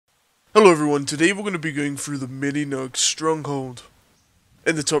Hello everyone, today we're going to be going through the Miniknog Stronghold.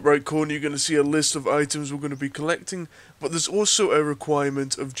 In the top right corner you're going to see a list of items we're going to be collecting, but there's also a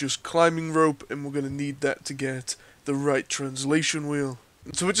requirement of just climbing rope, and we're going to need that to get the right translation wheel.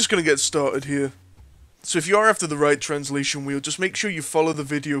 So we're just going to get started here. So if you are after the right translation wheel, just make sure you follow the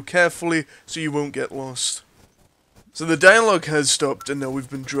video carefully so you won't get lost. So the dialogue has stopped and now we've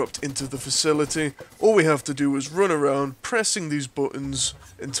been dropped into the facility. All we have to do is run around pressing these buttons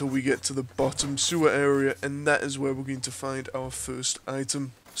until we get to the bottom sewer area, and that is where we're going to find our first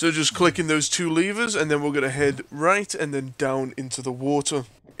item. So just clicking those two levers and then we're going to head right and then down into the water.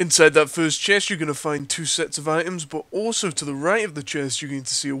 Inside that first chest you're going to find two sets of items, but also to the right of the chest you're going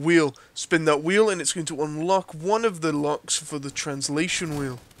to see a wheel. Spin that wheel and it's going to unlock one of the locks for the translation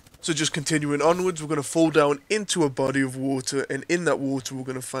wheel. So just continuing onwards, we're going to fall down into a body of water, and in that water we're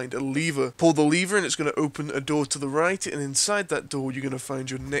going to find a lever. Pull the lever and it's going to open a door to the right, and inside that door you're going to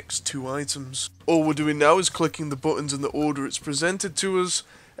find your next two items. All we're doing now is clicking the buttons in the order it's presented to us,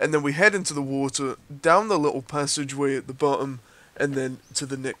 and then we head into the water, down the little passageway at the bottom, and then to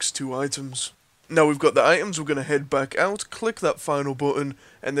the next two items. Now we've got the items, we're going to head back out, click that final button,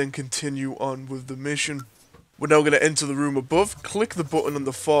 and then continue on with the mission. We're now going to enter the room above, click the button on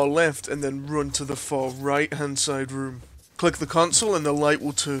the far left, and then run to the far right hand side room. Click the console and the light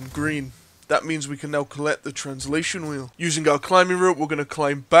will turn green. That means we can now collect the translation wheel. Using our climbing rope, we're going to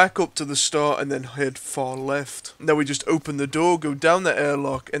climb back up to the start and then head far left. Now we just open the door, go down the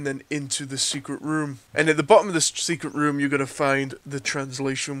airlock, and then into the secret room. And at the bottom of this secret room, you're going to find the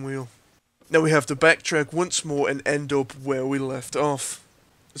translation wheel. Now we have to backtrack once more and end up where we left off.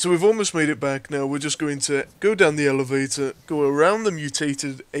 So we've almost made it back now. We're just going to go down the elevator, go around the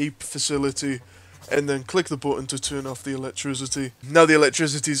mutated ape facility, and then click the button to turn off the electricity. Now the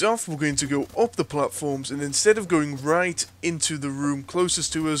electricity's off, we're going to go up the platforms, and instead of going right into the room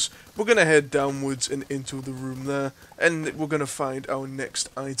closest to us, we're going to head downwards and into the room there, and we're going to find our next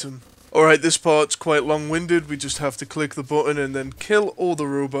item. Alright, this part's quite long-winded. We just have to click the button and then kill all the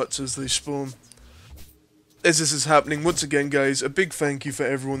robots as they spawn. As this is happening, once again guys, a big thank you for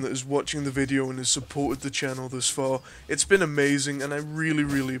everyone that is watching the video and has supported the channel this far. It's been amazing and I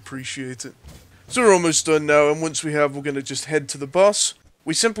really appreciate it. So we're almost done now, and once we have, we're going to just head to the boss.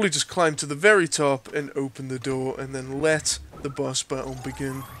 We simply just climb to the very top and open the door and then let the boss battle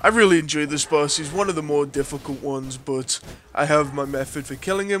begin. I really enjoyed this boss. He's one of the more difficult ones, but I have my method for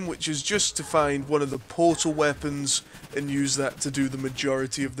killing him, which is just to find one of the portal weapons and use that to do the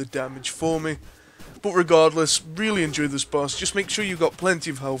majority of the damage for me. But regardless, really enjoyed this boss. Just make sure you've got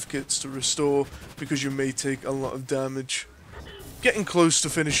plenty of health kits to restore, because you may take a lot of damage. Getting close to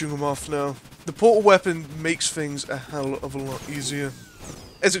finishing him off now. The portal weapon makes things a hell of a lot easier.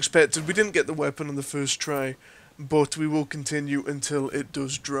 As expected, we didn't get the weapon on the first try, but we will continue until it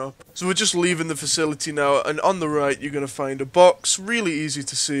does drop. So we're just leaving the facility now, and on the right you're going to find a box, really easy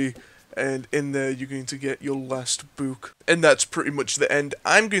to see. And in there you're going to get your last book. And that's pretty much the end.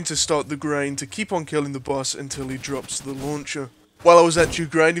 I'm going to start the grind to keep on killing the boss until he drops the launcher. While I was actually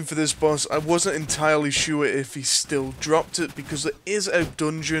grinding for this boss, I wasn't entirely sure if he still dropped it, because there is a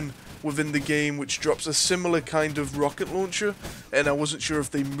dungeon within the game which drops a similar kind of rocket launcher, and I wasn't sure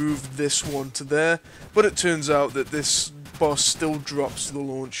if they moved this one to there, but it turns out that this boss still drops the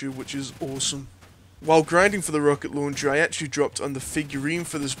launcher, which is awesome. While grinding for the rocket launcher, I actually dropped on the figurine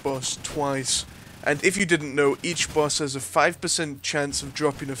for this boss twice. And if you didn't know, each boss has a 5% chance of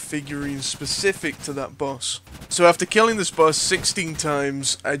dropping a figurine specific to that boss. So after killing this boss 16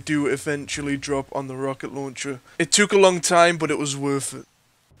 times, I do eventually drop on the rocket launcher. It took a long time, but it was worth it.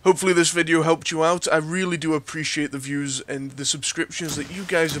 Hopefully this video helped you out. I really do appreciate the views and the subscriptions that you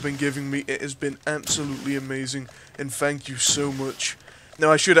guys have been giving me. It has been absolutely amazing, and thank you so much.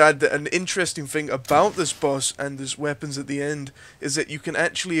 Now I should add that an interesting thing about this boss and his weapons at the end is that you can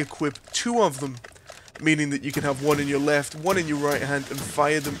actually equip two of them, meaning that you can have one in your left, one in your right hand, and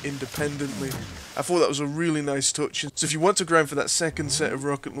fire them independently. I thought that was a really nice touch, so if you want to grind for that second set of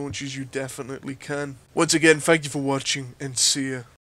rocket launchers, you definitely can. Once again, thank you for watching, and see ya.